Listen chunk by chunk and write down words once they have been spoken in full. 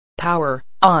Power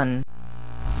on.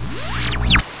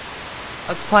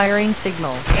 Acquiring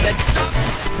signal.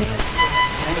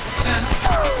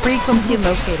 Frequency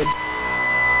located.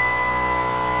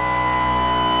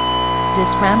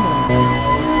 Disrambling.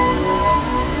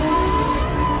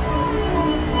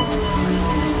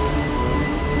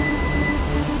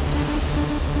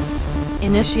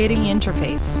 Initiating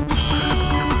interface.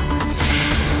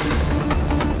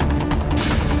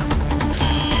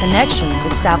 Connection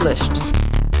established.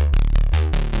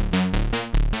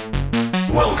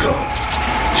 Welcome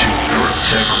to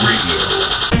Neurotech Radio.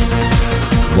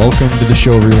 Welcome to the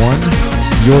show, everyone.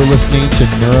 You're listening to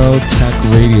Neurotech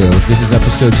Radio. This is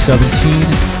episode 17.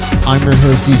 I'm your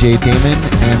host, DJ Damon,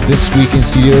 and this week in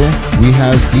studio, we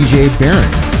have DJ Baron.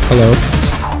 Hello.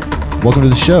 Welcome to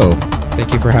the show.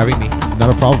 Thank you for having me.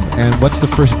 Not a problem. And what's the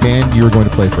first band you were going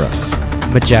to play for us?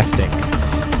 Majestic.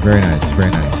 Very nice,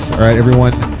 very nice. All right,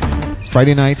 everyone.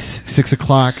 Friday nights, 6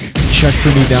 o'clock. Check for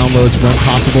new downloads when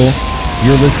possible.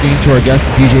 You're listening to our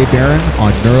guest, DJ Baron,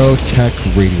 on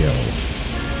Neurotech Radio.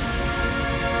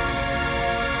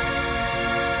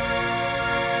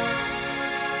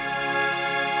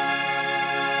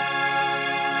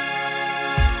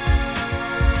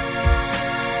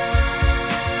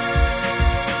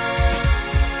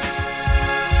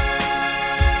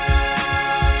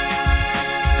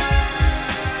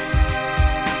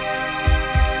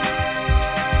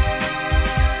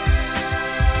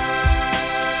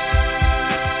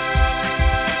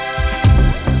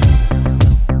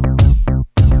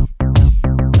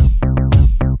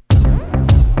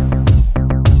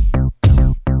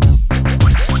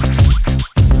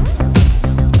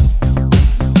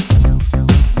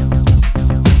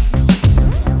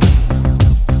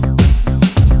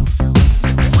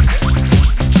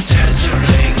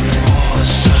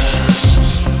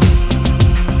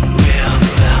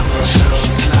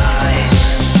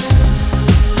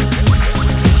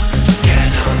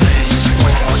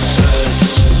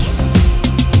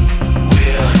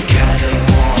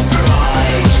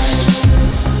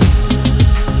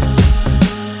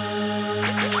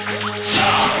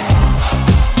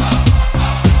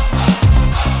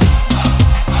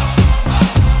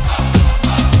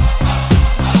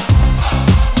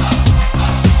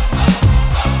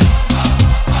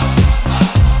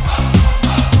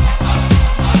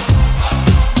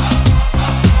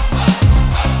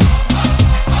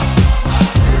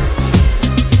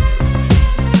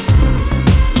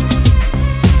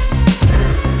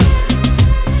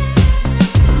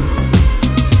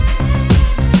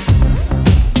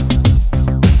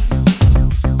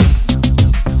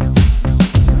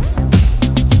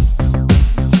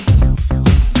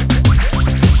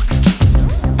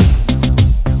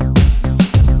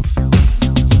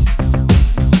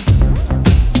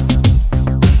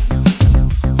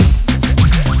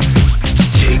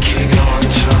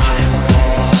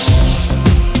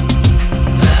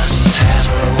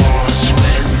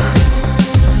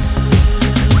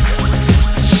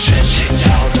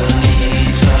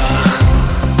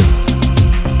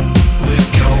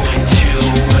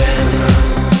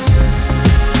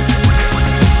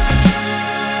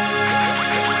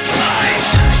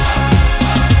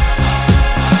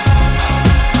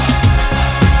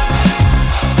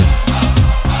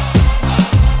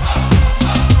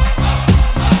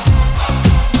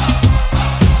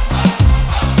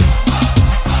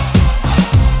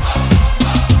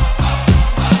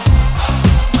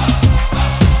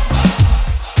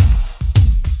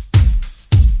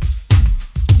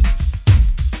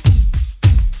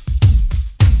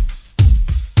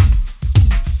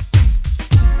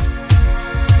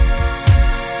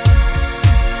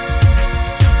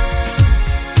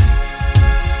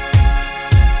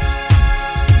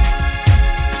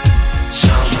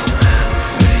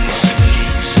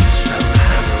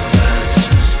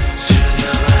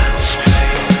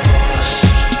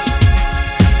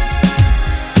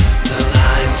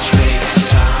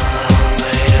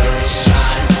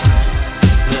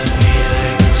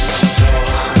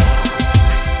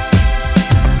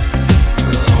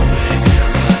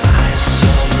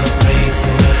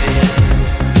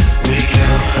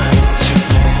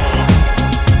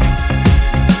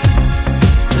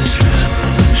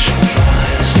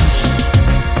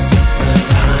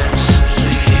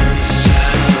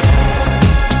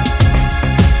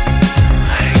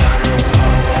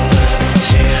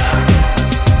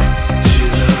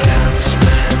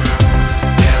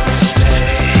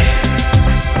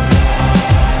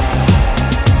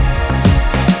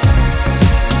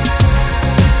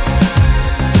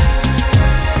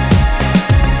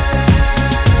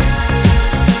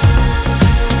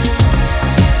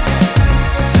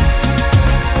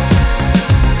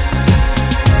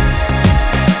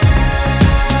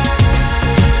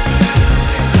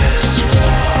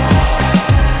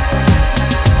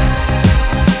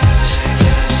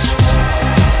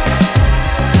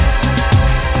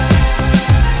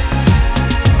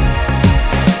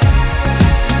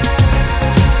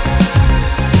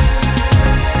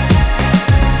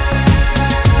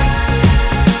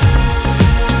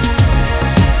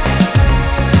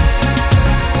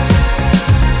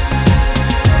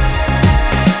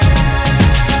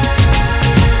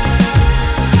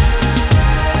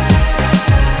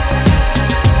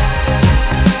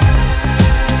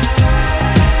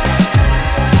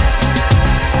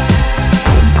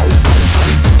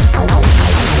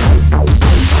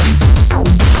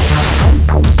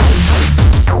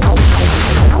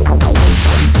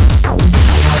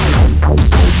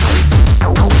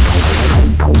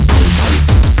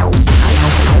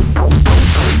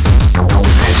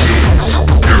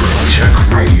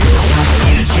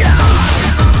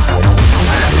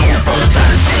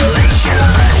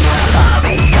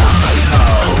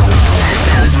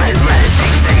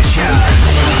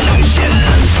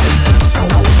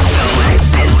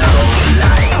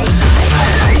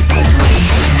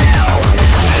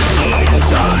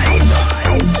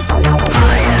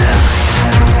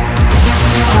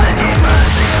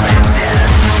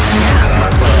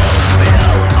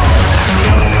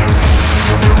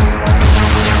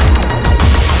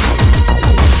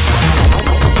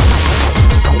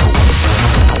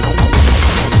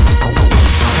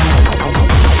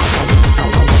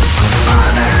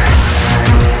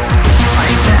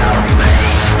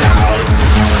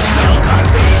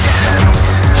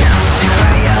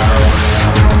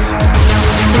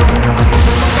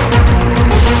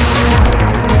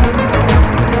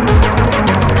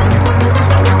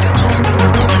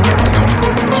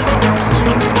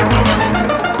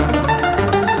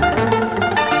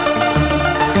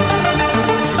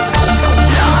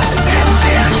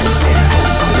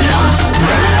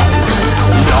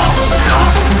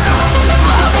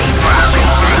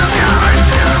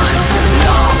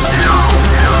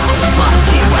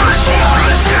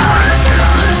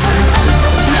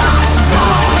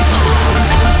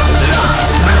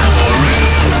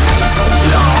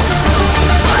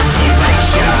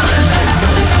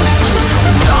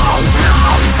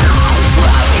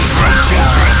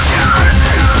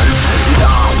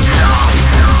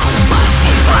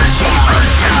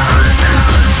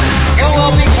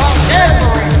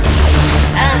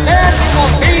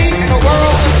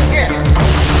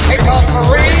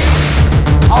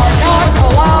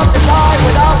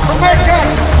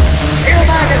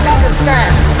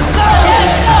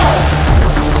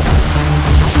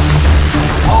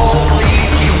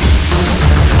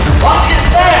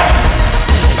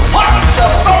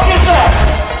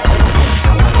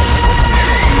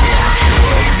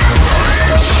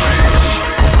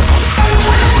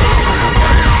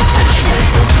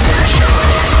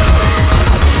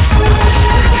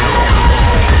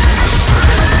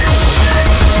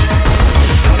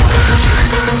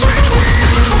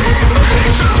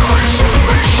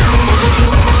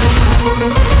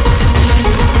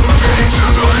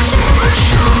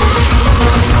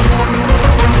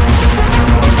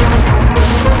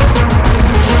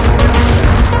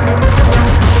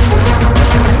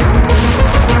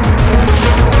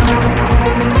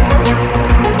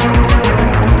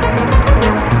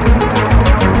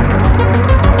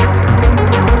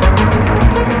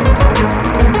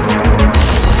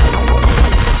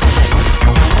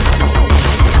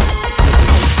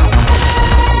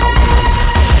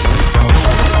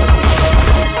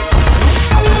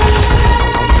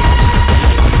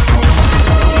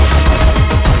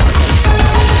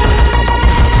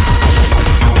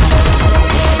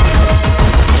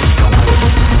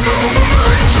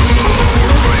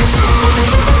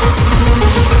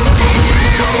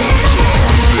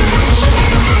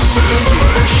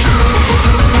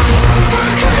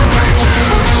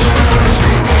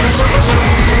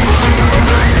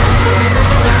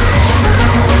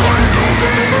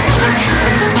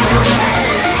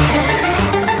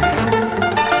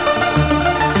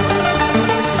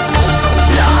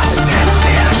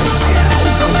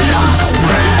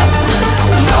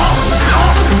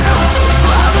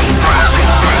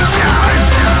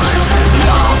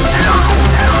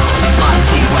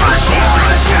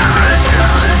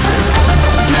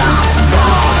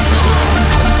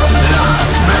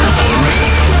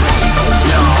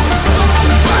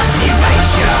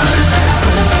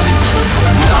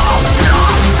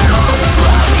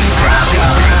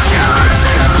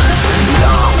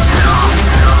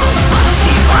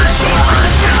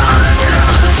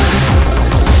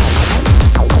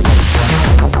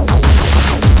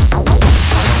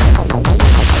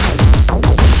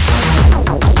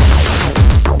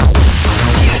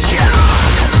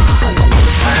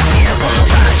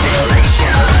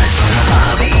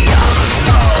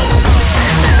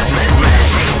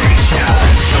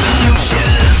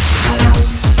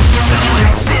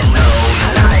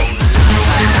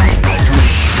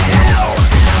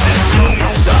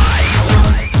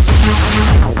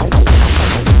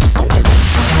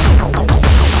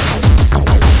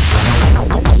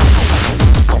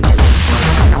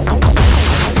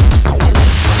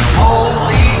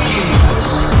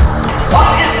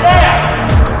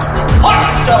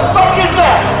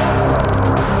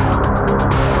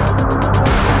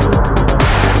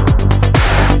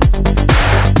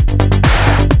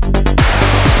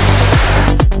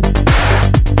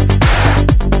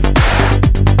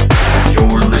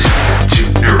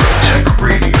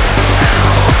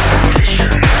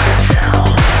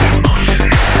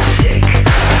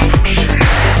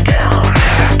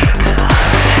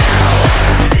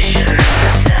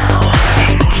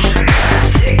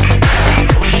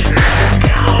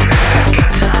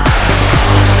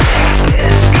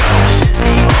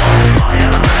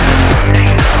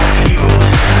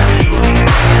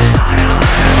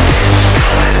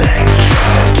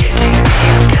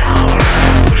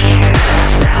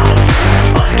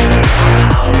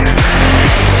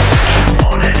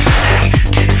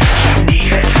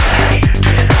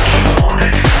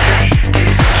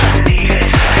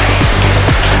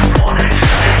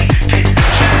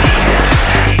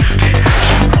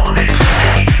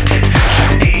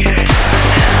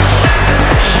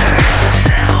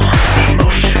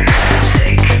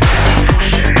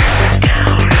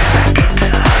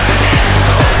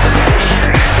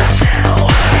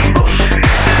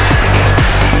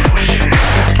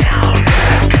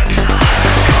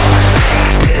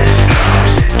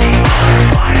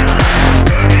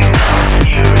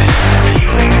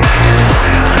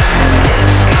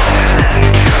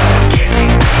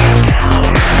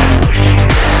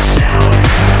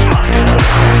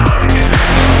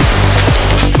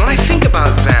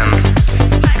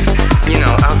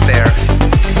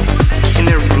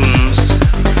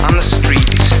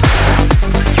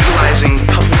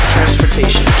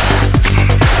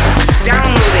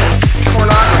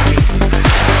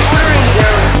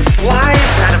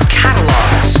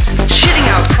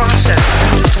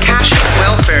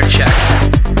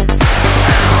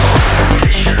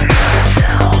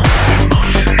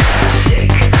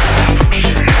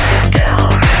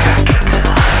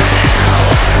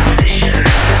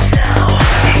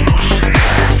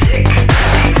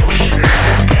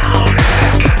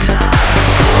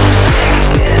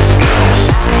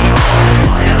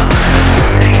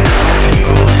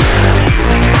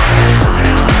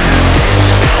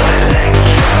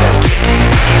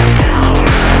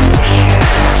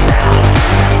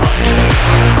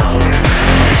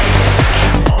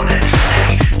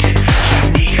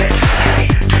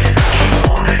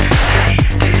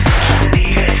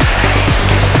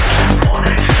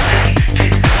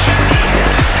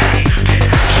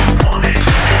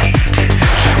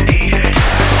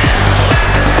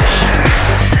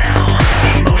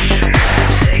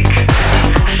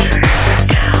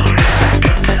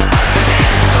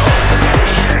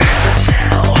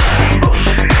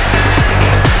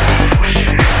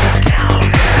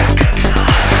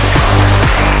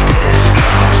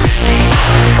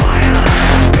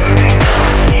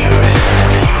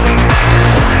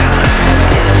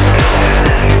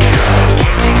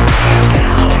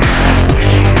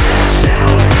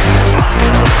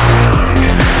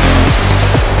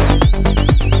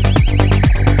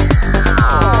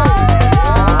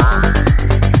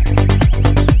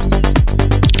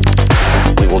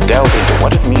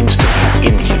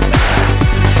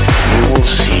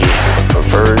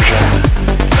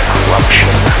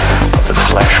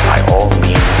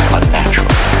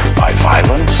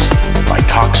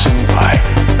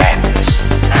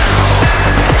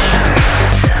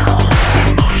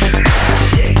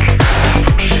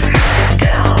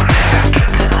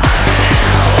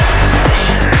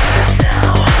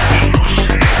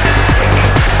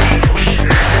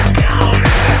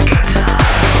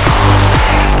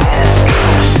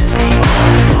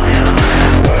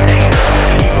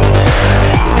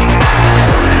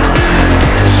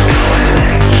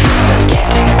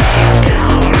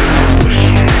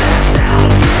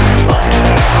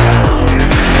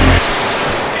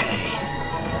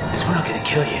 Relax, we're not gonna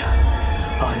kill you.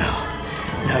 Oh no.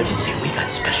 No, you see, we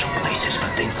got special places for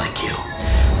things like you.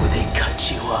 Where they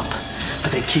cut you up.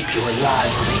 But they keep you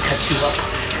alive when they cut you up.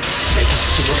 So they can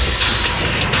see what makes you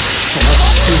tick. And they'll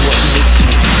see what makes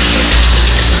you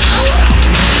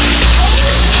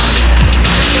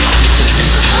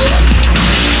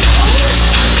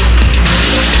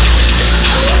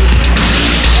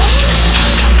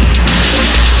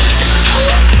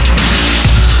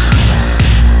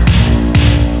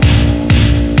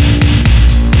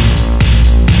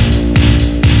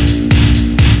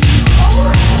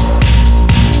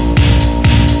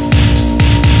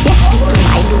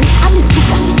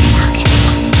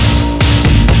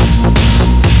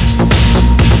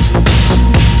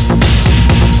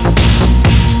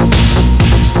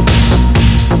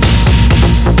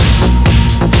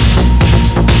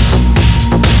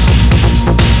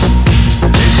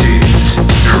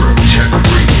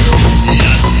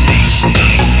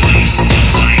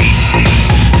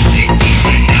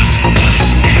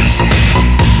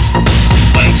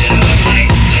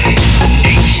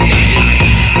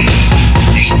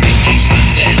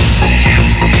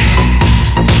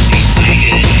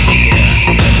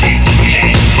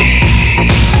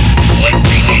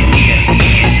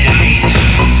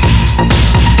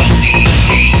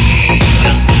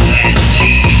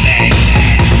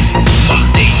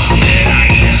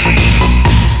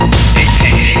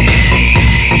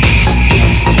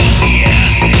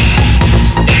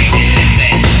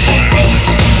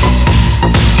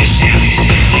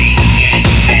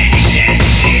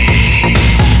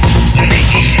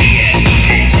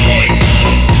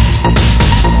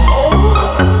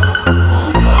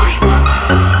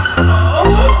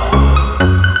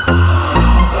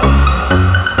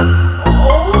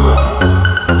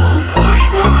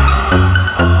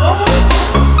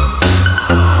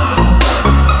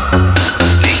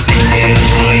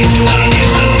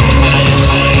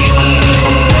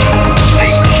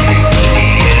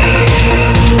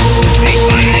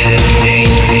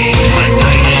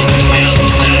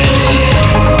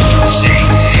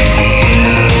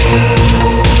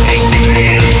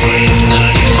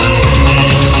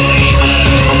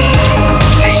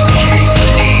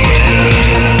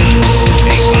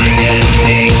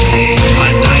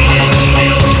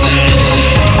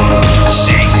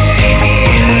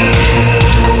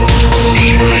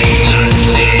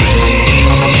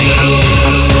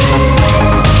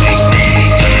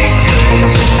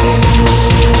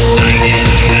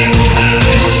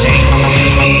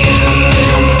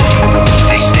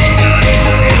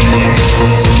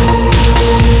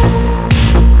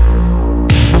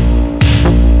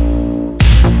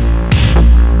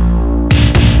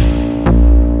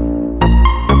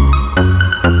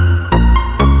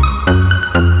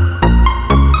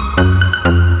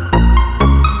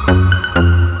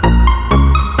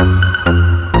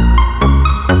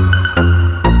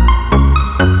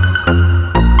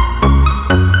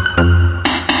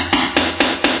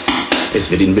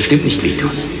wird Ihnen bestimmt nicht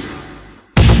wehtun.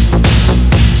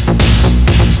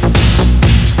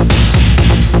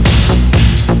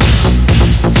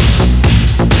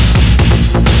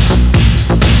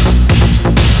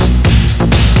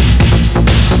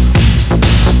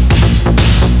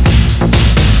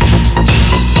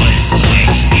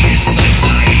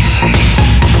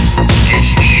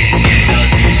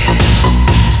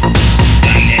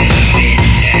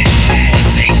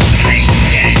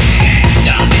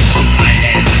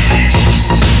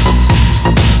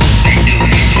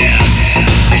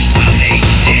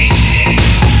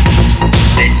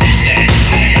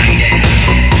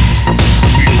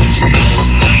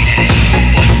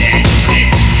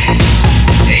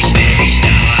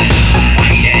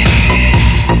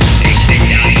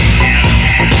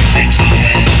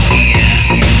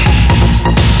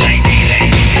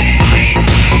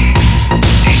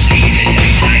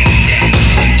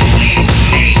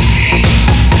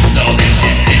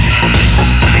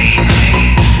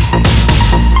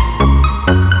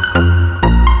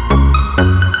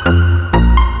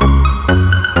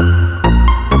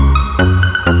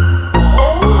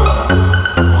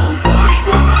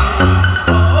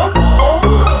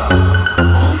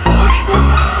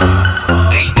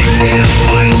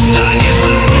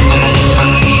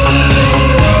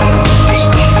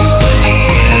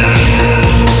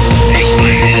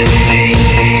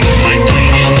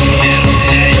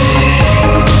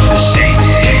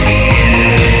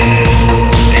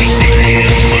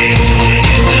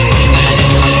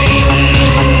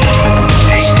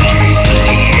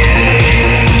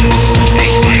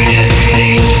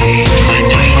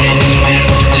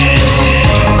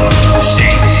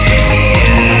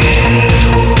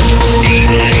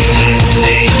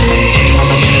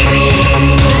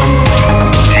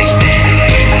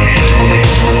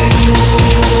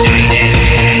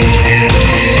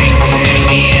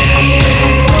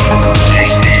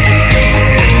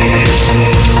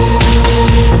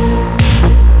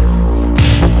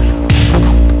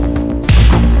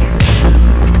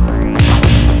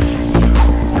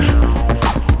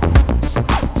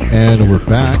 And we're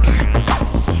back.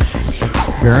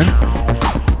 Baron,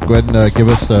 go ahead and give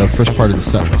us the first part of the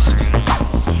set list.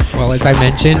 Well, as I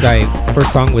mentioned,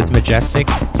 first song was Majestic,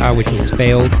 which was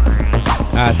Failed.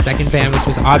 Second band, which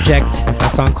was Object, a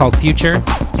song called Future.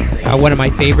 One of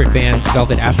my favorite bands,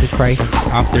 Velvet Acid Christ,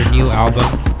 off their new album,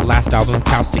 last album,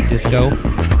 Caustic Disco.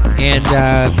 And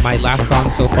my last song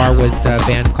so far was a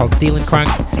band called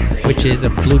Seelenkrank, which is a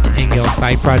Blutengel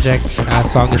side project.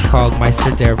 Song is called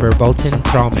Meister der Verboten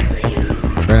Traumen.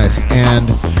 Very nice. And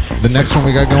the next one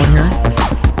we got going here?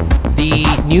 The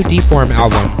new Deform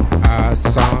album, a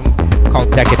song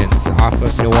called Decadence off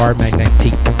of Noir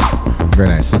Magnetique. Very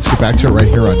nice. Let's get back to it right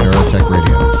here on Neurotech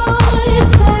Radio.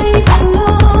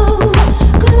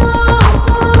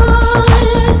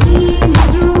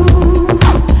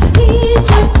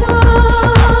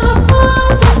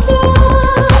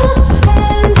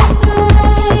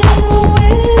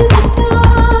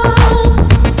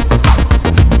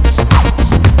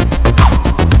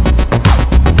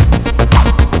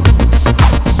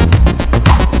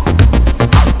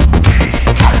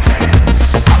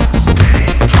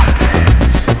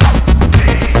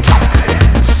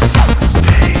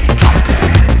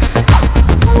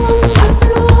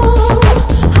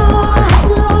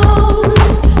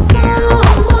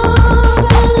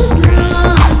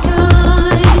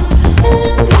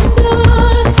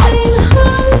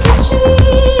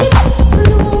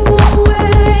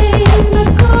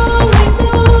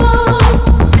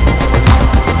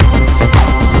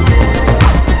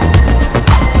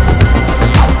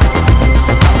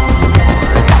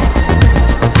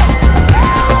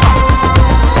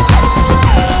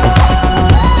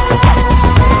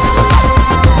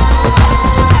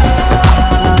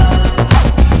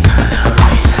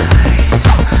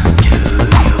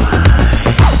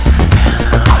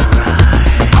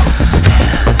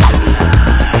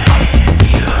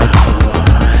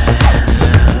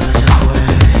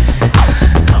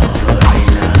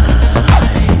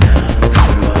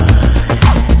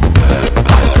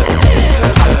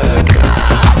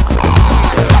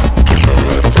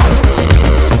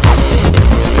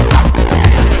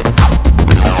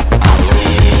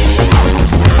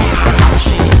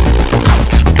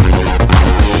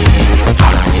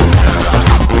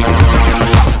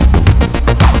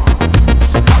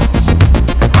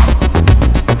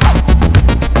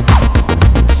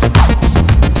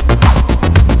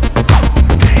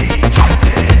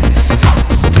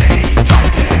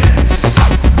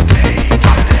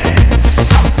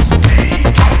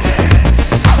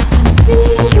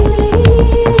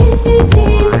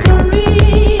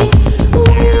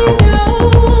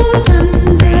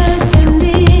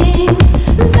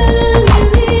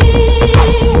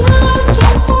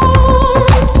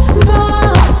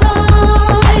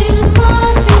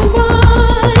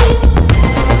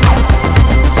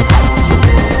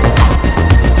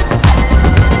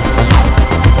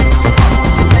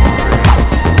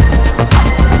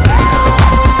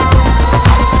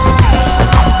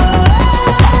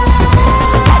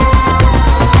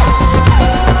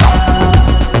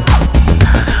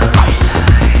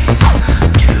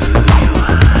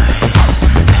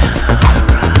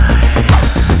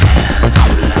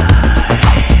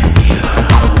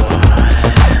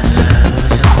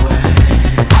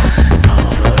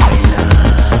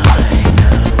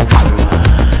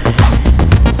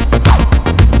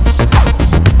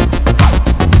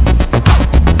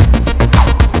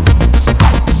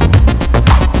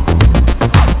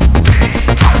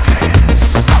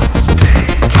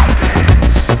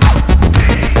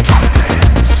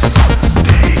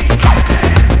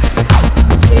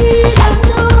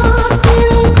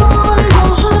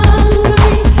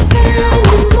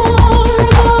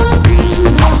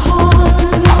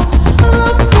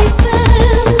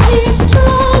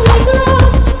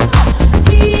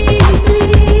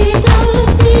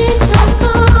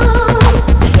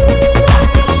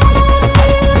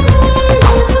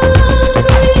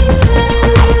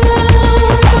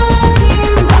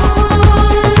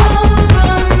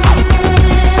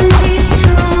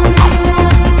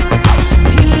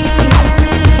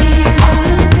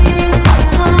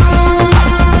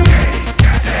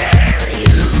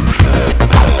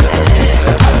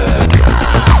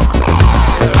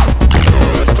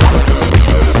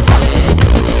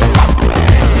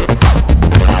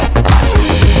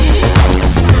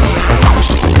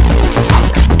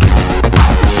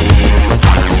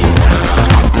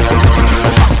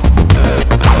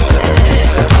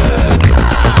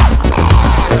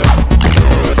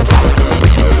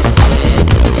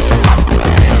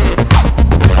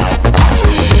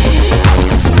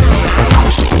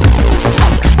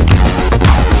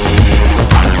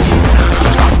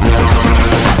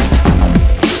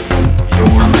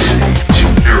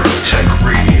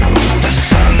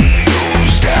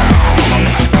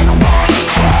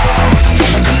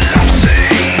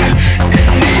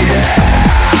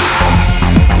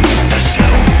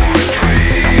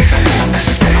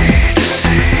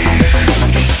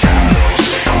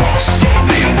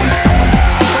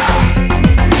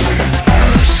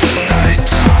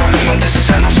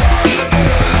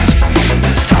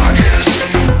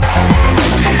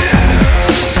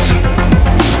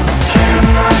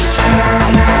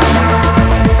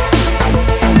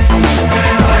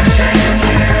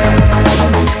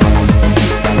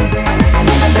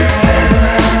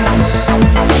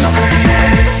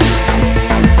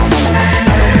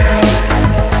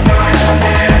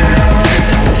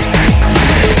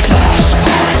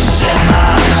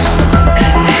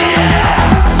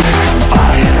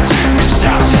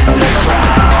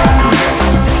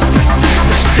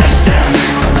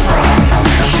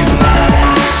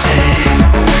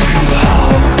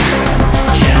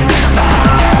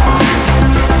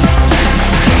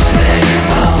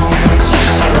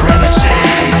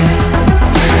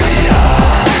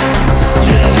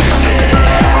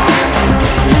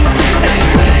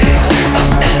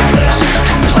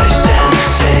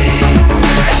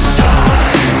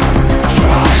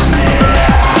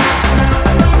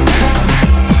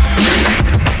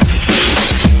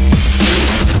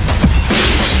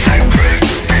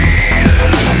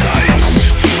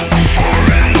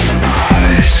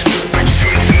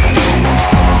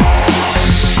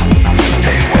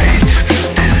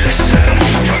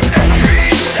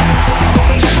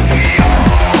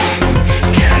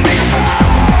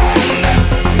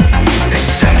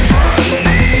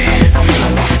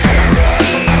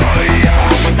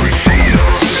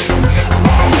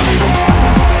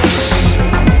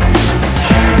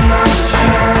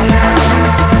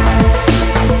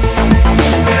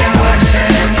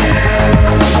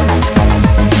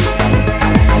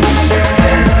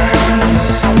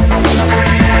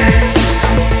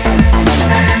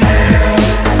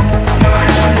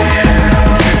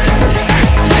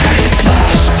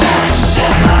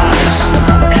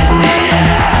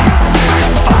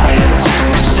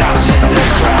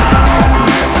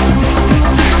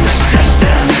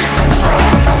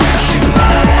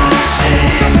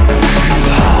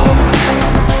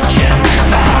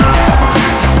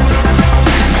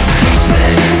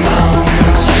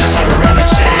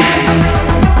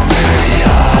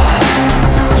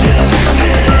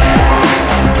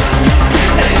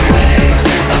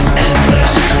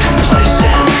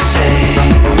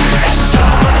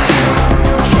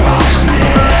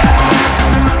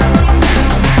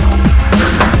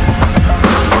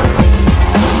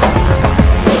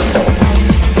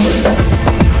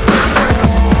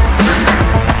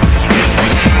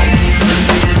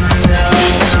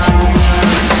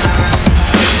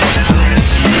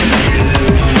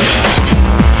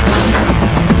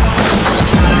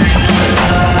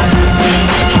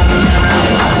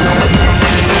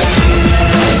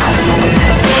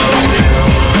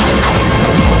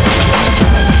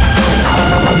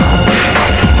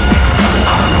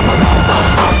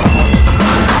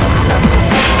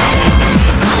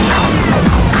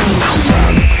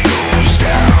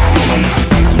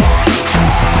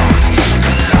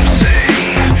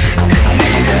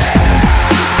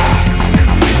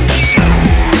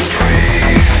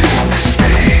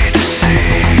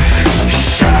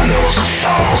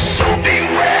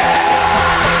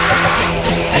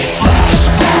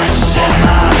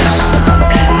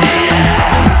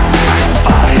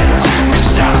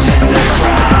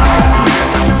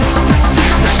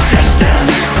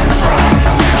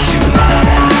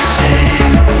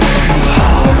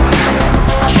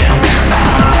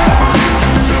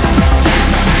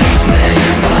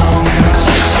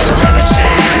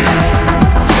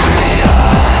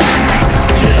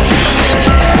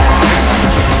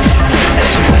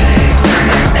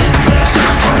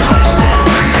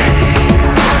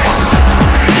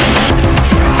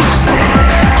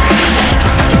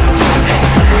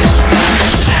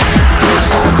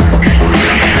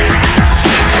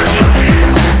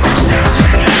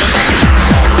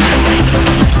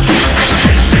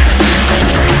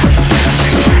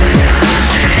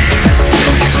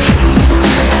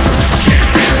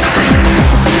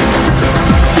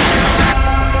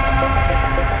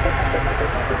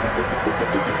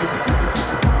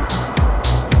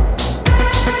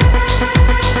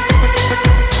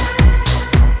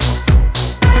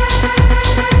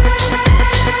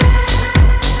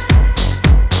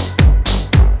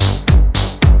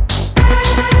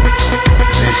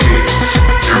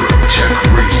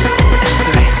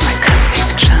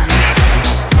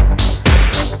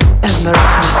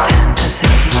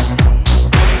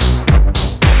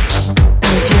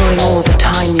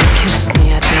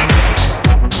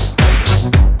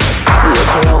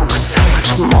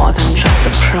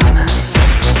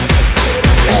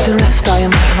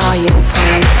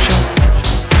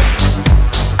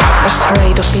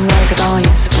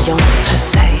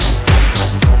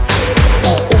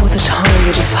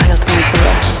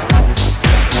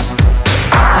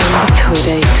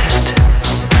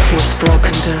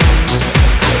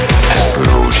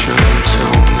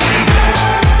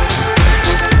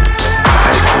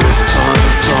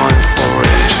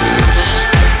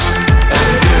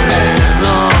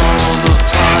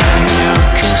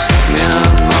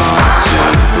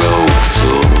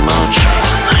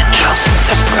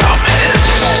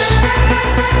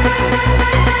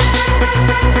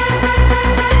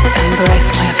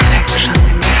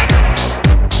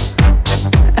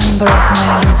 embrace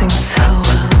my losing soul.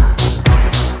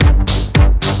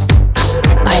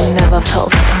 I never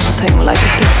felt something like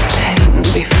this pain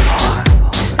before.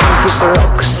 And you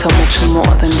broke so much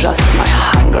more than just my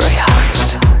hungry heart.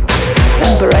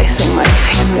 Embracing my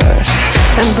fingers,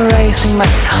 embracing my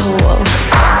soul.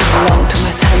 Belong to my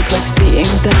senseless being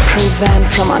that prevent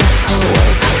from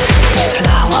unfold.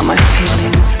 Deflower my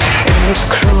feelings in this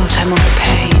cruel time of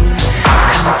pain.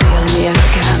 Conceal me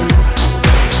again.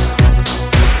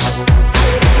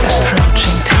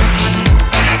 Approaching to me.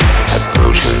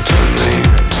 Approaching to me.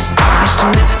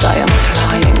 Adrift I am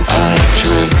flying for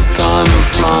Adrift I'm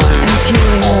flying. And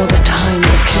during all the time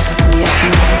you kissed me at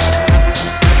night,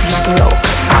 you broke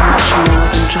so much more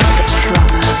than just a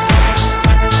promise.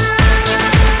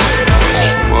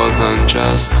 Much more than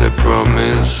just a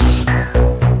promise.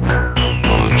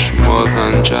 Much more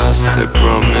than just a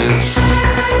promise.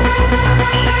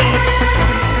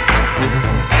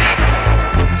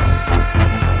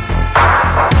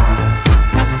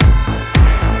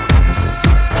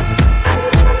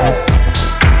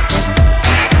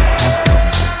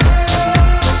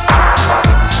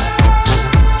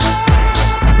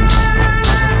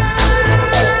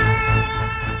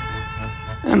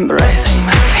 Embracing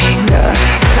my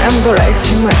fingers,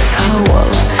 embracing my soul.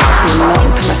 Belong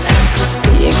to my senseless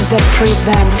being that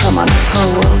prevent from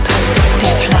unfold.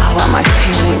 Deflower my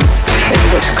feelings in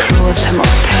this cruel time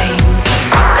of pain.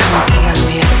 Conceal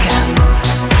me again.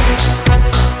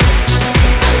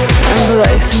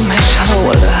 Embracing my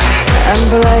shoulders,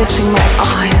 embracing my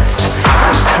eyes.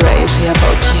 I'm crazy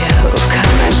about you,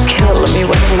 come and kill me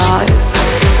with lies.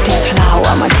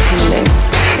 Deflower my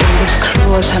feelings in this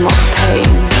cruel time of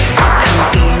pain.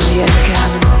 Conceal me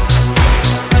again.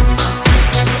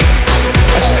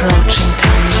 Approaching to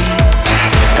me.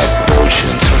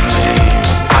 Approaching to me.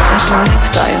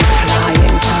 Adrift I am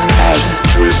flying for ages.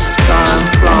 Adrift I'm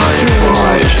flying for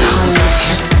ages. You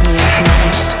kissed me at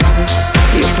night.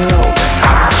 You broke so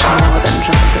much more than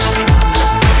just a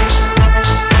promise.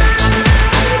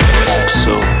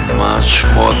 So much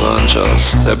more than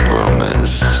just a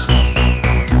promise.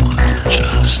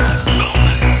 Just a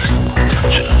promise.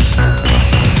 Just a promise.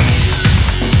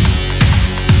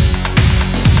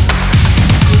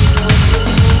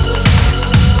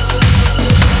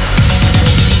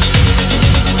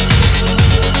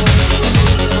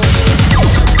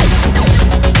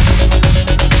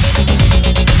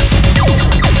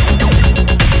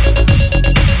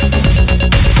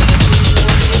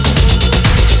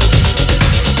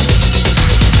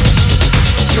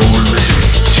 You're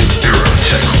listening to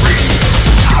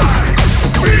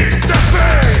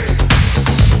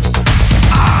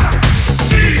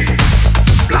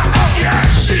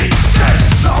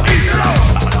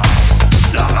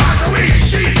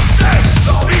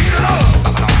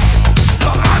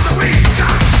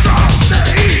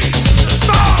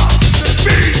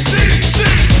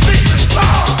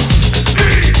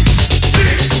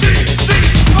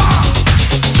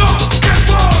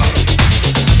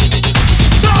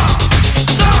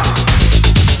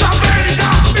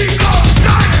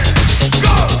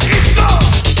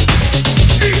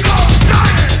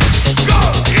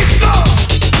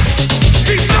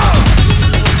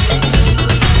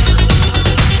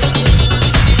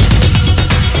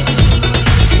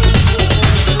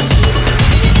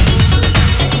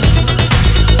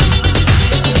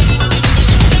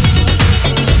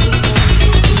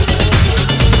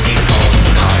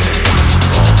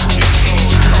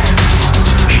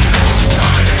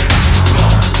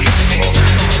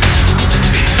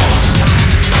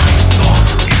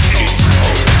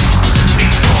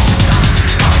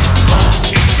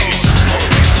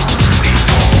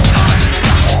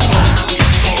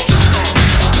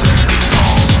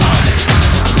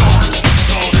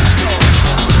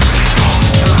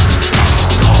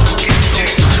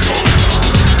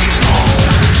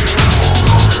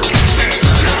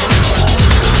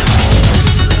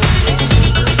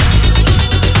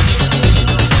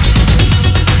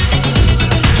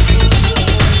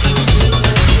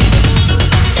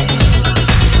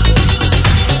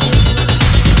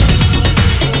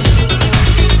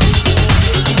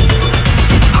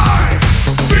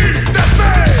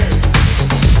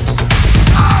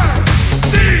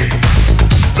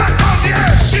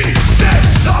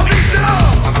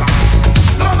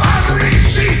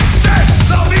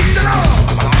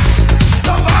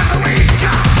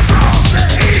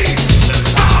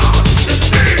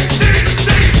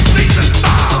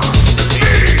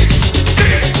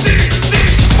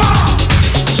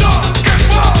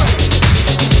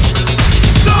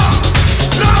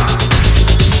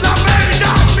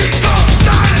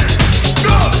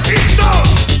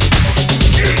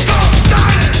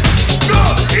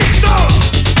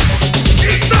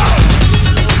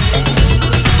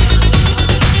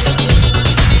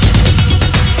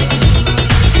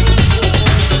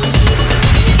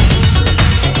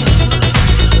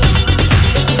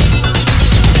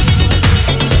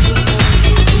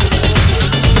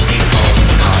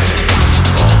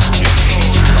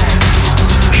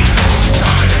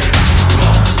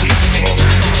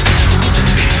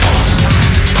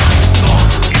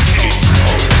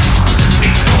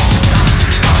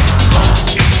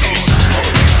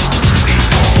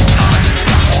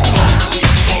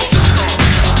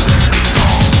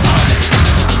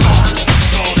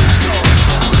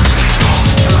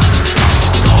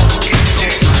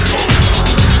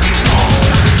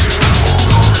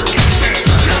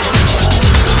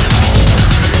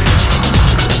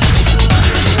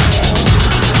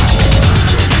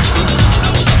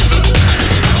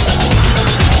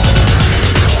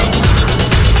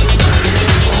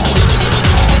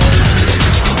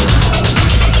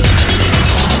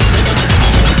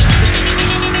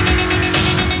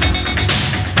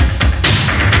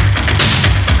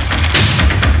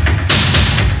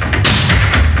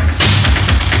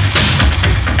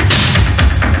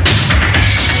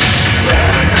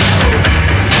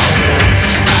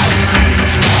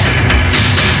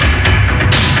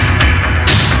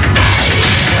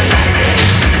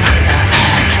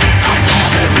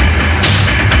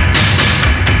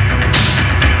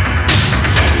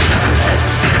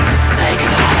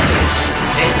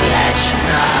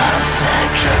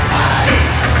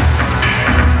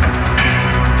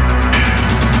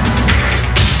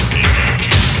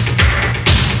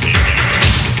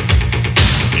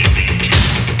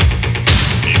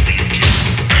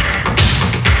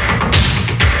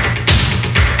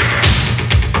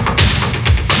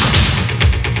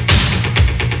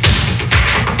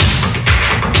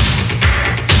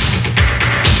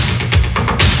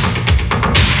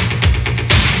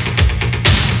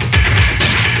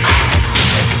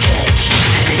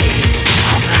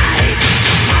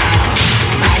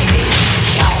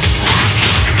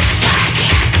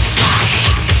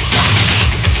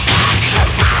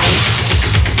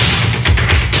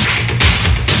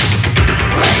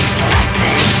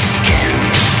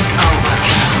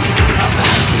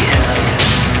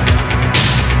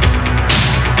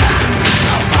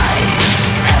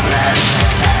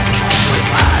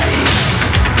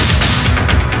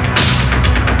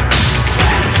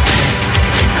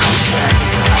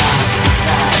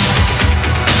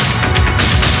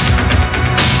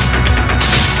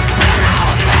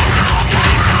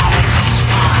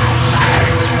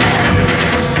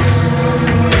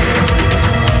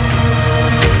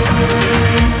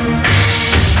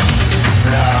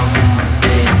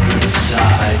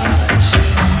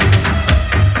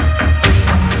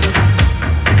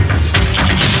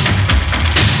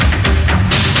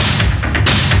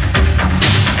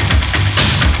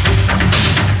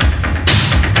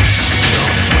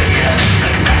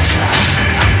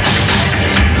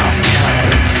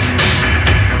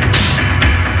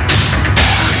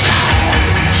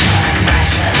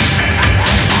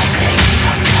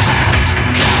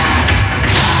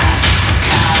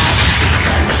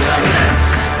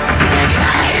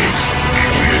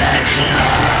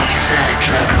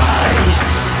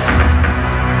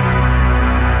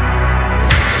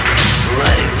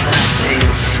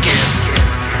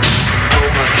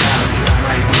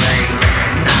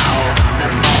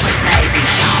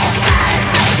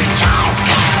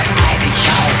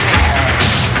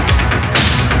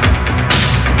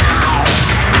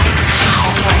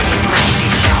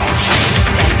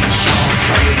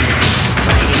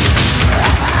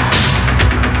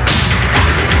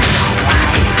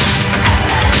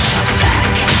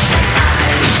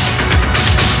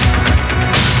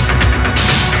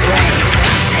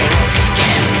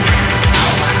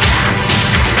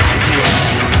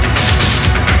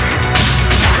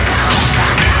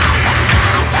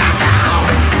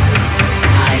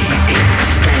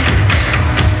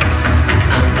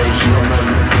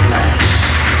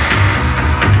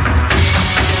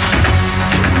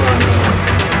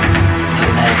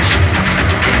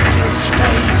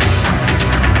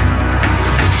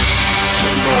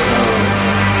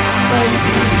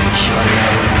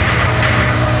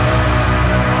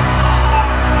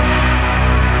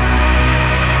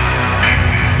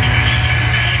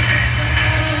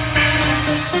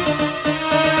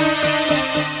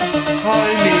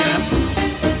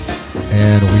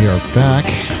We are back.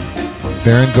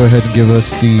 Baron, go ahead and give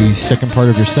us the second part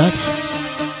of your set.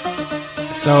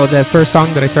 So the first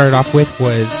song that I started off with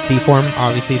was Deform,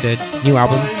 obviously the new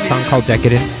album, song called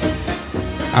Decadence.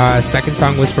 Second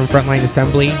song was from Frontline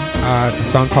Assembly, a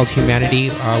song called Humanity,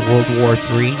 World War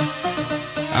III.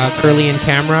 Curly and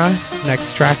Camera,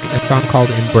 next track, a song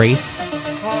called Embrace.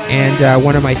 And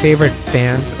one of my favorite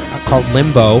bands called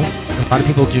Limbo. A lot of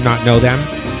people do not know them.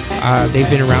 They've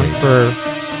been around for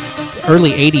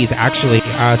early 80s, actually.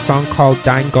 A song called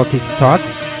Dein Gott ist tot.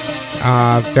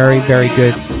 Very, very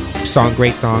good song,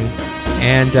 great song.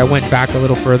 And I went back a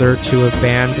little further to a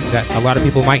band that a lot of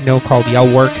people might know called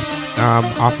Yellwork,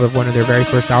 off of one of their very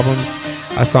first albums,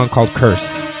 a song called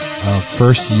Curse.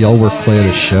 First Yellwork play of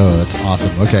the show. That's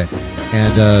awesome. Okay.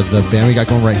 And the band we got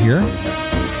going right here?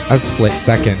 A Split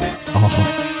Second.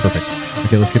 Oh, perfect.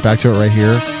 Okay, let's get back to it right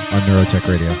here on Neurotech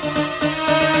Radio.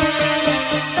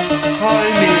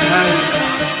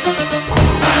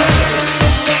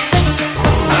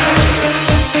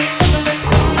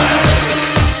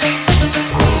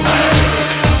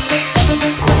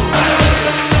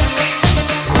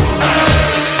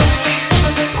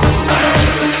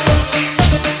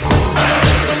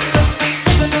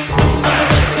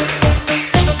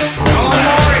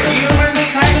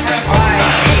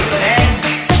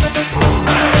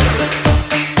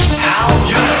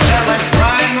 Just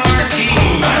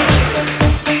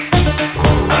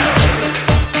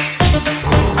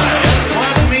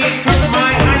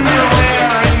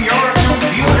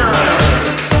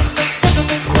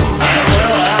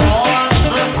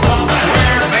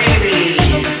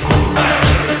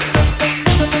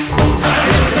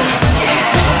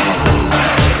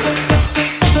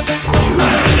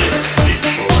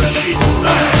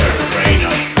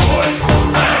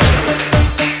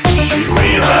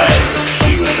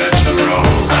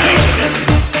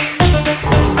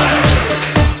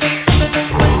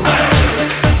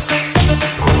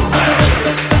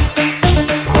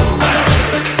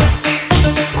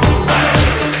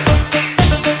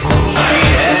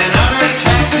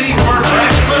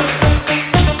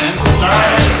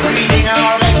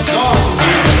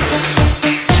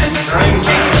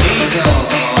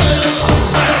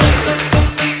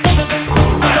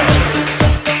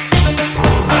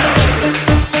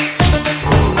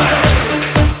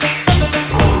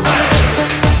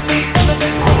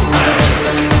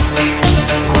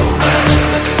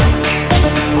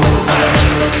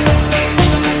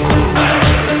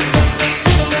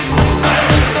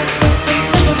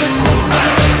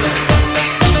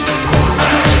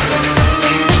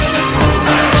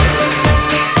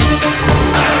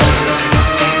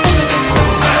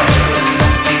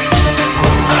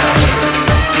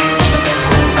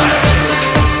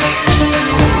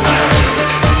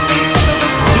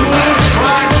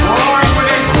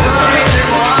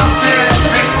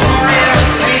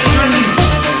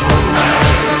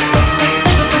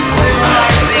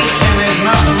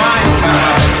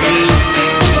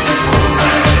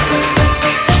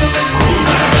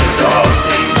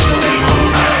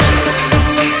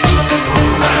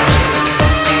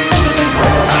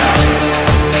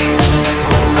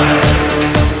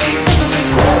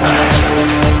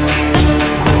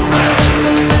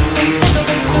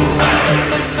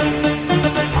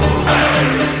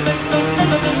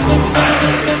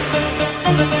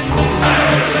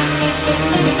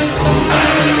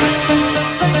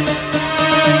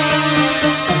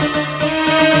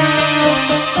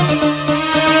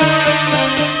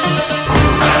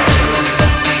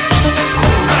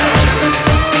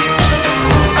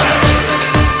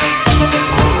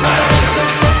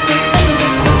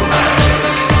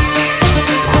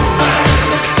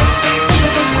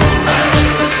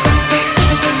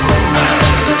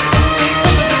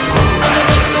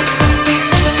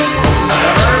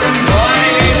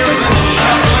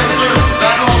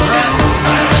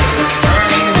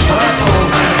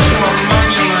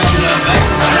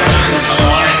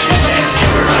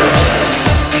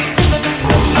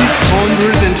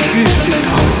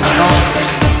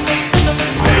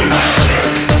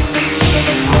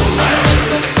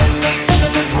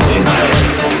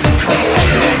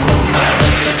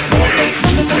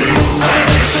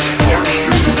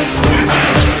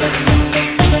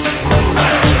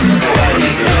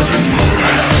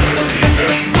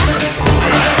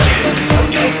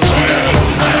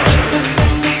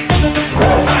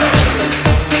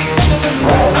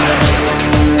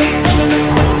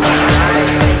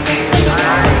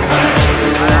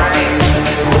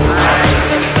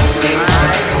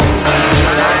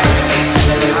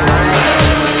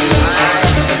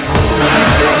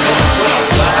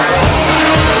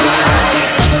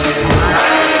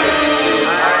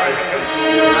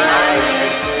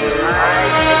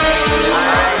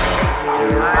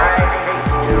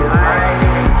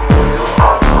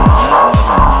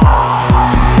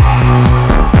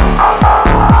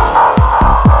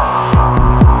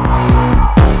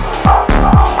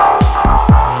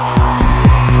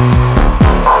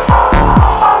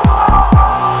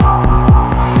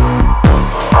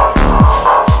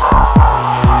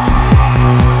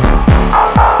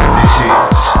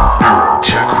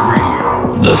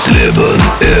Das Leben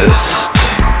ist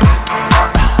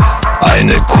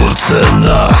eine kurze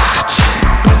Nacht.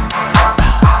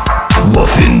 Wo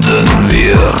finden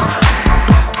wir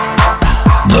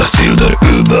das Ziel der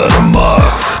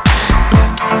Übermacht?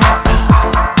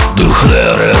 Durch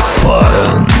Leere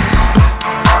fahren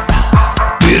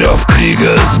wir auf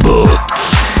Kriegesboot.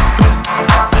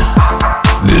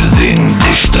 Wir sind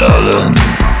die Strahlen,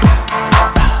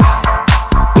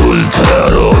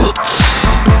 ultrarot,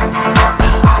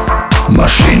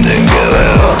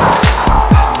 Maschinengewehr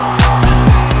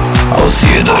aus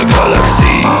jeder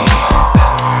Galaxie.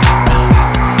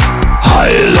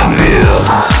 Heilen wir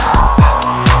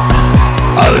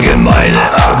allgemeine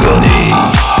Agonie.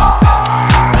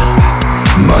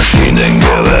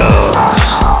 Maschinengewehr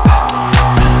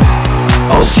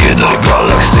aus jeder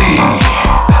Galaxie.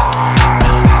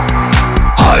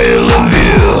 Heilen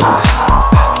wir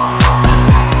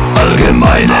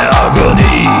allgemeine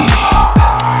Agonie.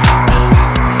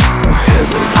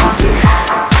 Erhebe du dich,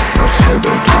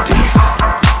 erhebe du dich,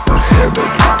 erhebe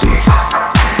du dich.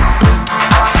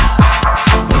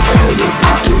 Erhebe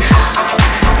du dich,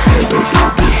 erhebe du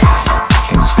dich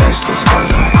ins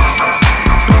Geistesbereich.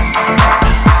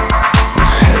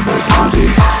 Erhebe du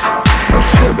dich,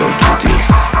 erhebe du dich,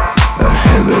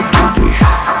 erhebe du dich.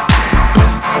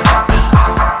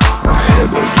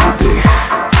 Erhebe du dich,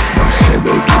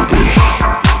 erhebe du dich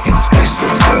ins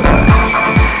Geistesbereich.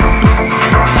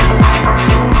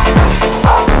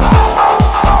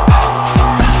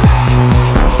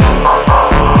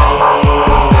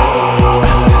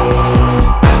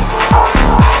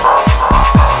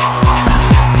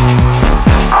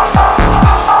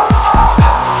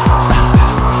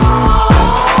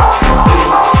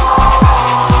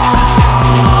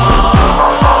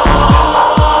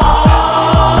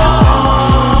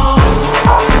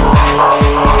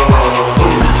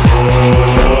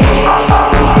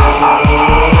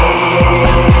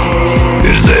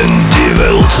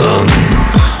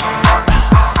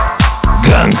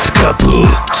 Ganz kaputt.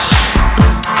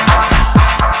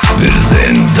 Wir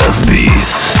sind das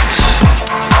Biest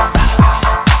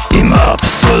im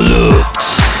Absolut.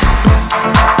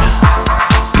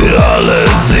 Wir alle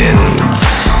sind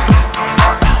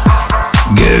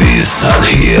Gewissheit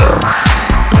hier.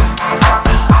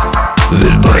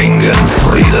 Wir bringen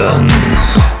Frieden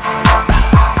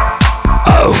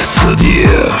auf zu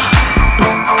dir.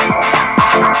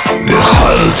 Wir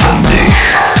halten dich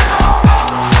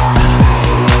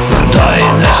für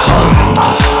deine Hand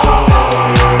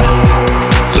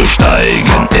zu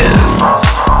steigen in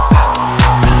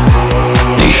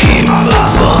die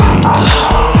Himmelswand.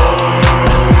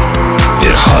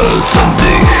 Wir halten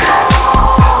dich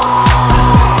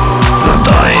für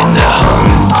deine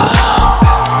Hand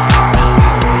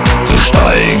zu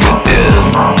steigen in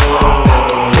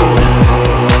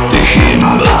die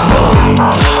Himmelswand.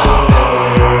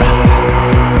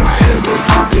 Erhebe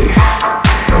du dich,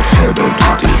 erhebe du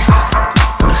dich,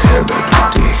 erhebe du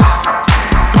dich.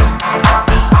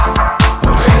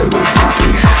 Erhebe du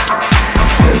dich,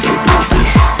 erhebe du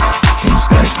dich ins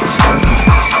Geistesbereich.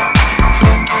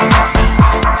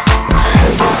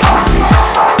 Erhebe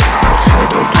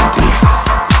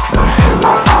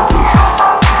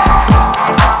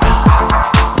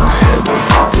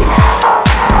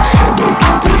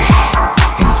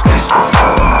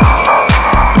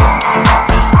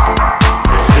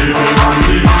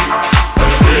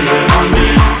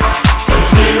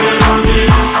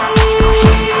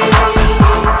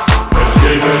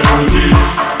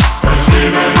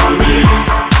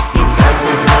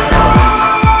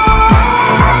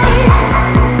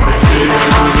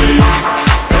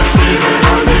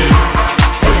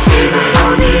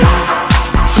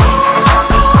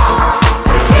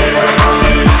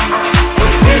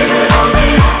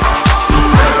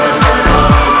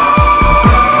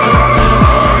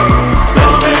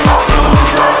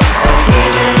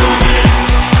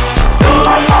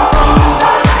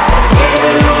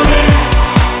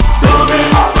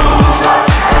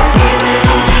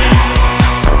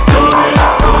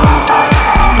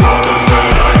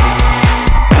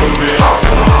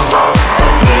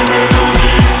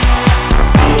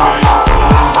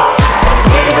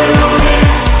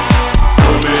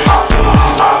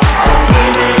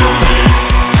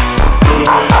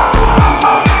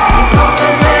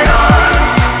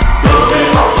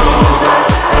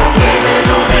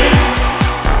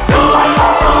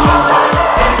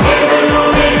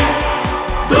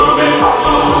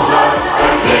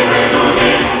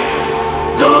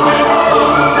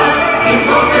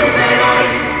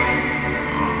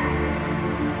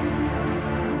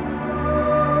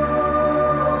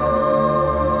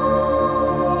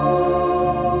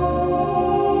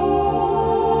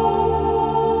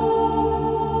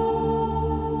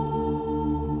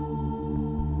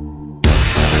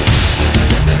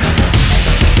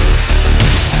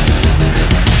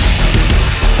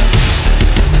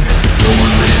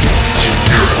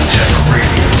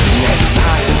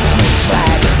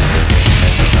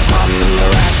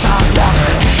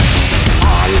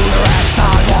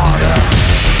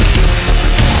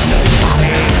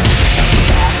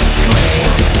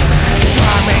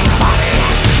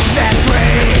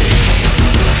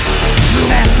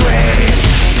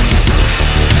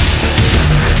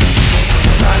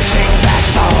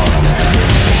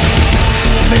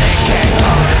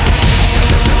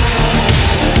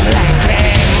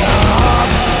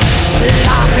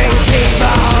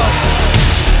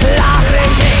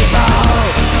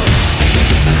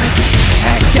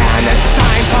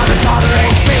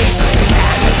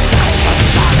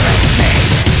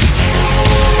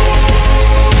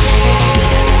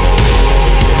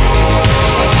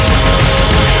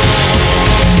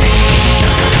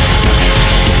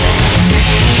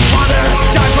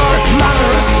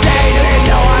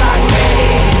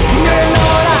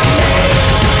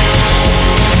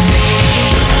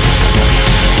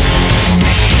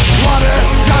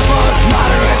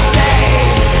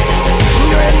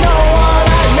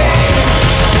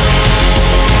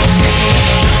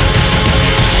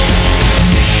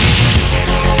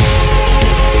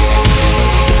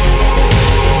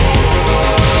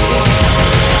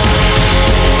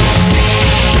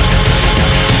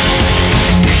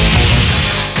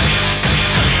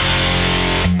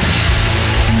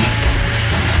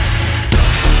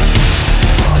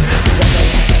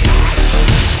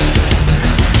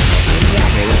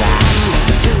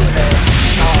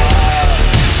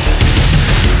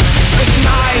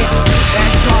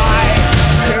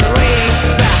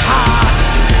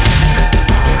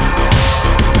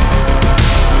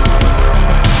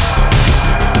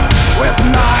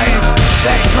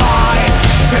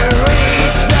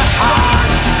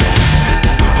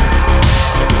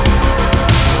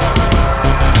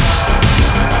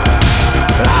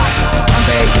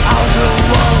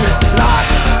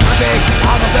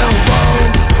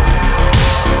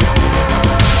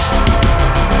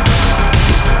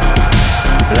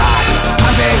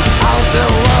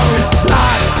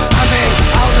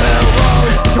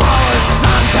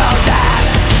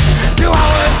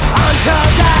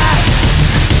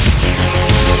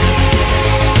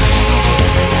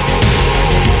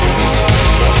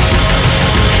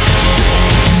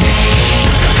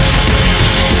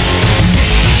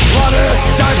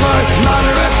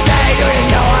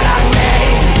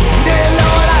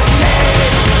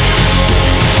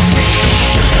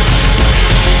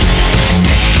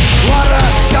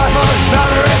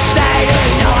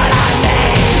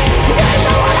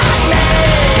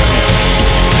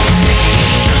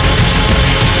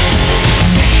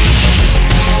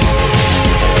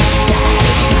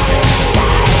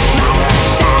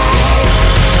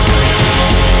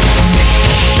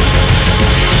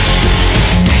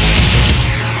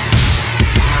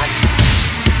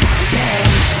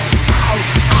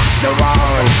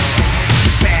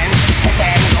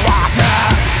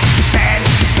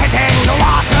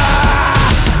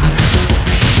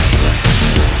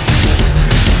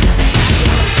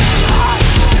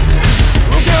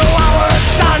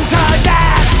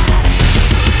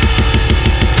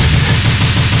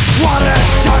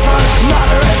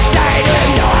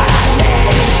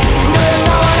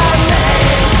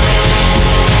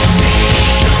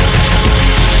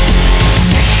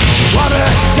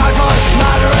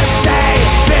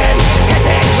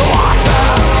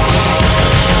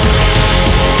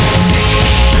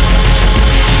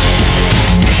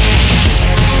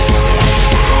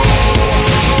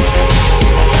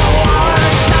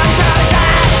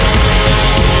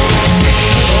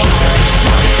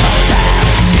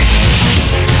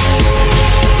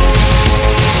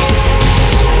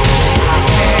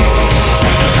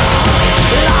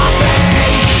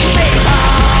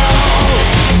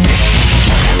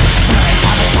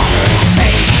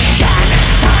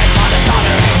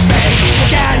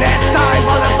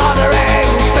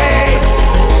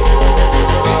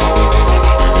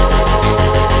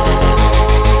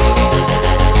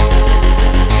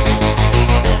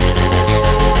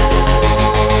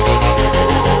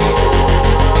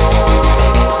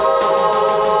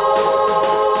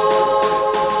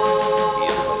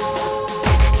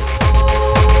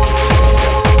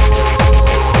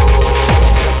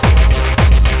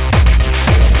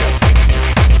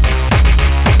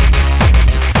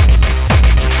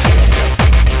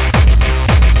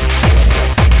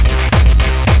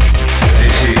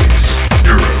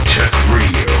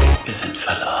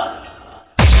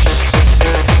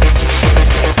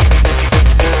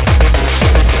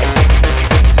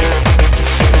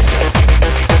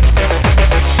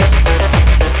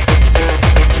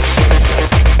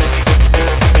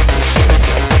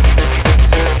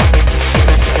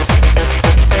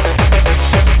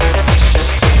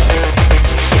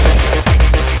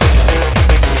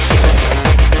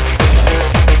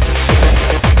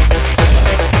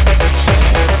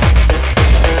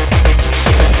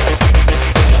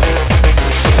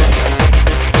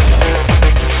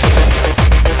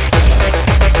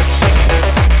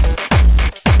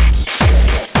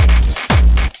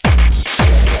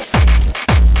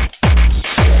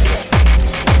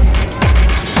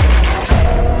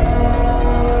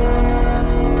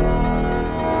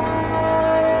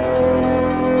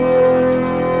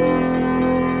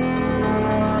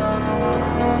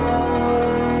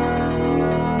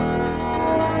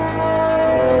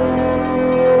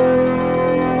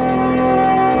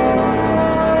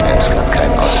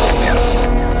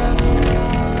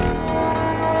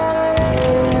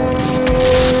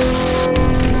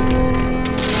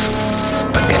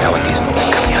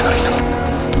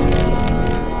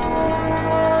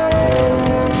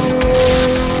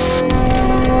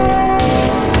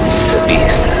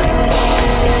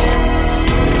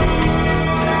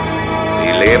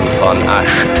von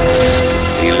Asch.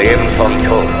 Die leben vom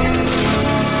Tod.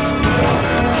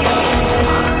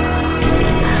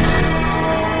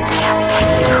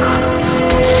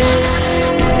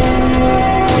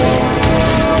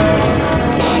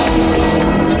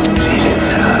 Sie sind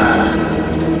da.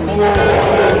 Ja.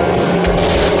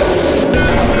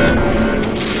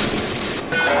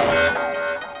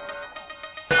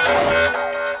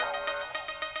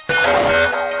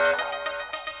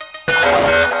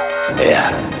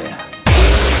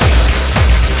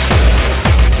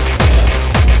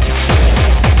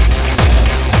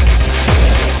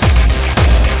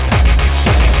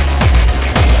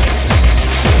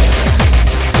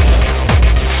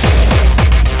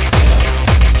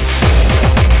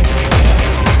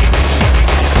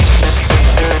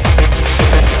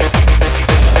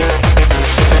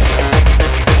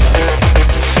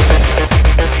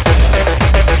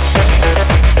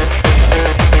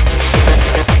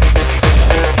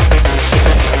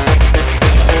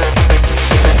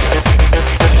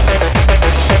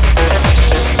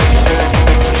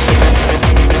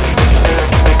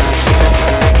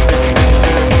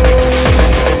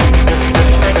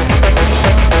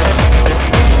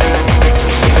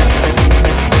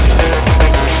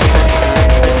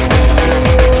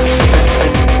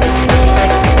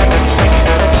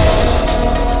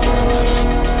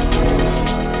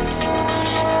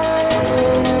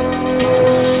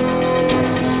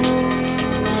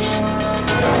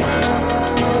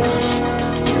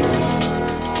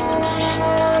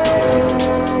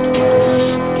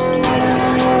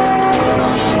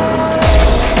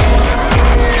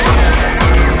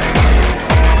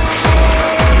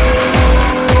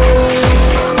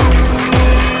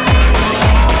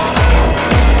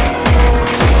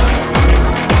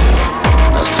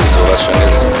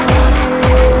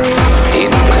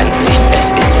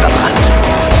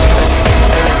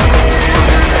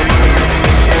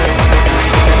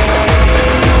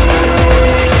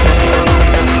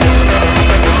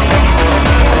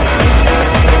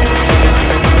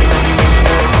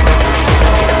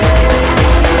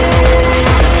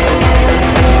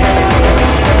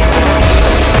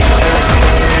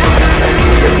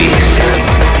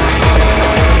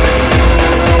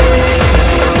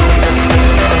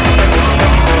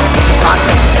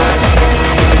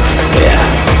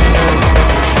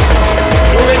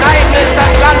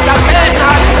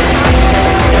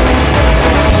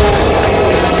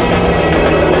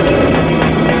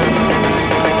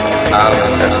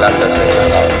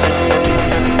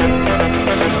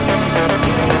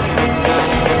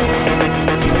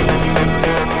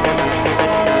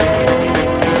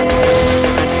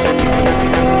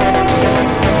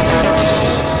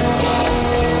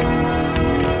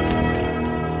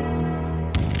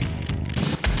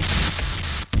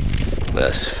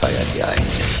 Was feiern die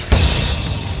eigentlich?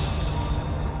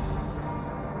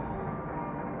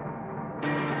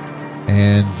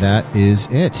 And that is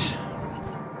it.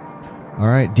 All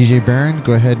right, DJ Baron,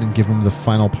 go ahead and give him the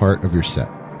final part of your set.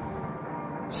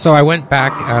 So I went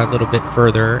back a little bit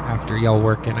further after Yell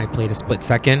Work, and I played a Split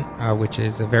Second, which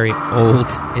is a very old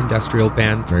industrial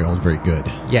band. Very old, very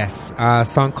good. Yes, a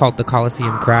song called The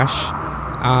Coliseum Crash.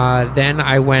 Then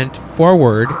I went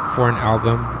forward for an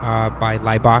album by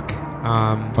Laibach.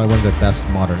 Probably one of their best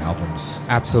modern albums.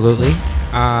 Absolutely.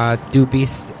 Du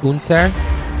bist unser,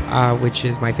 which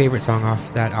is my favorite song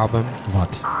off that album.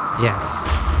 What? Yes.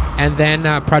 And then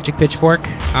Project Pitchfork.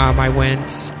 I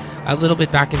went a little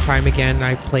bit back in time again.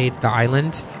 I played The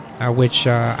Island, which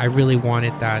I really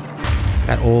wanted that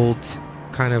old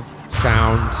kind of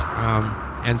sound.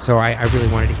 And so I really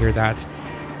wanted to hear that.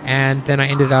 And then I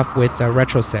ended up with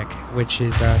Retrosick, which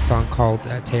is a song called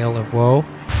Tale of Woe.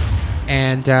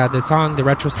 And the song, The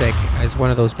Retrosick, is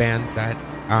one of those bands that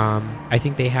I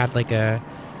think they had like a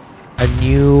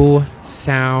new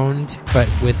sound, but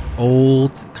with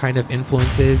old kind of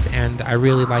influences. And I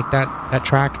really like that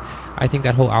track. I think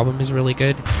that whole album is really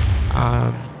good.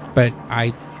 But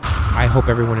I hope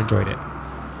everyone enjoyed it.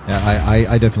 Yeah,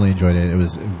 I definitely enjoyed it. It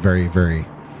was very, very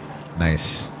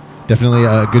nice. Definitely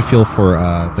a good feel for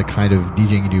the kind of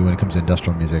DJing you do when it comes to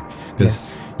industrial music.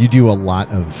 Because you do a lot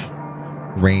of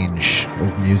range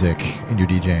of music in your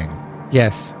DJing.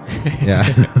 Yes. Yeah.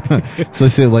 So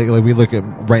let's say like we look at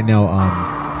right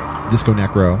now Disco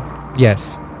Necro.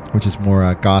 Yes. Which is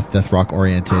more goth, death rock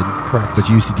oriented. Correct. But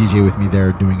you used to DJ with me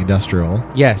there doing industrial.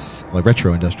 Yes. Like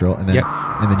retro industrial. And then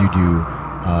and then you do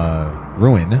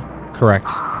Ruin. Correct.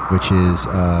 Which is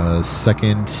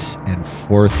second and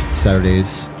fourth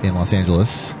Saturdays in Los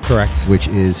Angeles. Correct. Which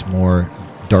is more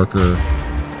darker,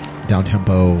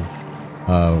 down-tempo,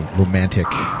 romantic.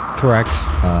 Correct.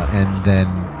 And then,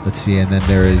 let's see, and then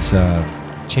there is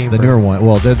Chamber. The newer one.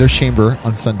 Well, there's Chamber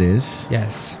on Sundays.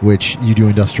 Yes. Which you do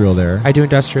industrial there. I do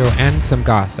industrial and some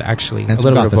goth, actually. And a some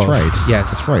little goth, bit of both. that's right.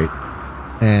 Yes. That's right.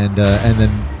 And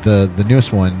then the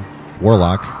newest one,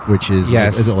 Warlock, which is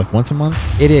yes. Is it like once a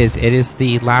month? It is. It is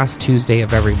the last Tuesday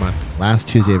of every month. Last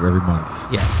Tuesday of every month.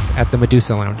 Yes, at the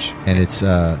Medusa Lounge. And it's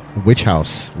Witch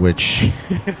House, which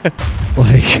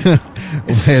like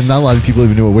and not a lot of people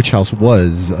even knew what Witch House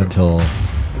was until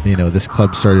this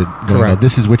club started going, Correct. oh,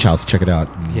 this is Witch House, check it out.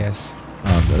 And, yes.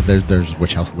 There's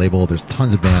Witch House label, there's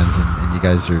tons of bands, and you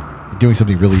guys are doing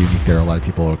something really unique there. A lot of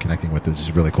people are connecting with it, which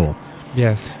is really cool.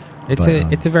 Yes.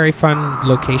 It's a very fun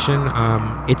location.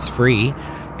 It's free,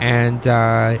 and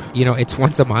it's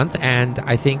once a month. And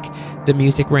I think the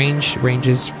music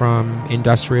ranges from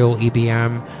industrial,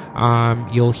 EBM.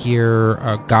 You'll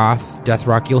hear goth, death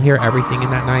rock. You'll hear everything in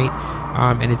that night,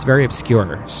 and it's very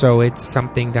obscure. So it's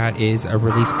something that is a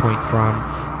release point from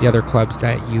the other clubs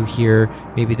that you hear.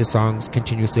 Maybe the songs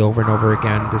continuously over and over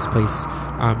again. This place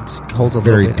holds a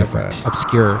very little bit different. of an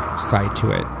obscure side to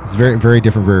it. It's very, very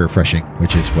different, very refreshing,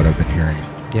 which is what I've been hearing.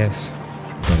 Yes.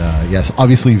 But yes,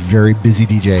 obviously very busy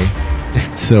DJ.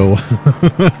 So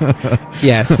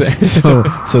yes. so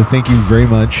thank you very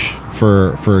much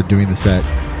for doing the set.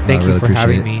 Thank you really for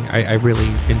having appreciate me. I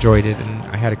really enjoyed it, and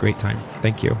I had a great time.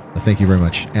 Thank you. Thank you very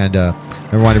much. And I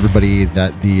remind everybody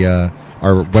that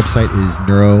our website is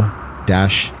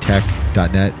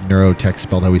neuro-tech.net. Neurotech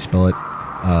spelled how we spell it.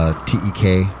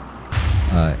 TEK.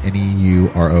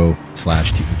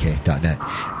 neuro/TEK.net.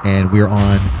 And we are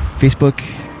on Facebook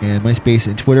and MySpace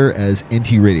and Twitter as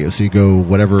NT Radio. So you go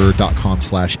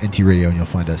whatever.com/NT Radio and you'll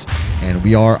find us. And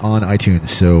we are on iTunes.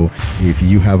 So if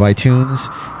you have iTunes,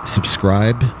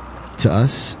 subscribe to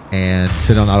us and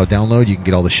set it on auto download. You can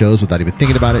get all the shows without even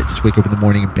thinking about it. Just wake up in the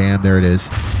morning and bam, there it is.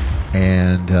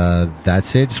 And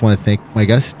that's it. Just want to thank my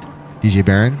guest, DJ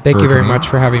Baron. Thank you very much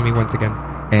for having me once again.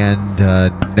 And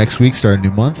next week, start a new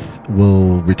month,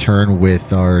 we'll return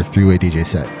with our three-way DJ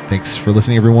set. Thanks for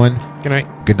listening, everyone. Good night.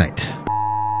 Good night.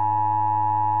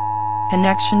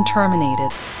 Connection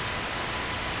terminated.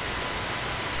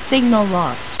 Signal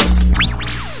lost.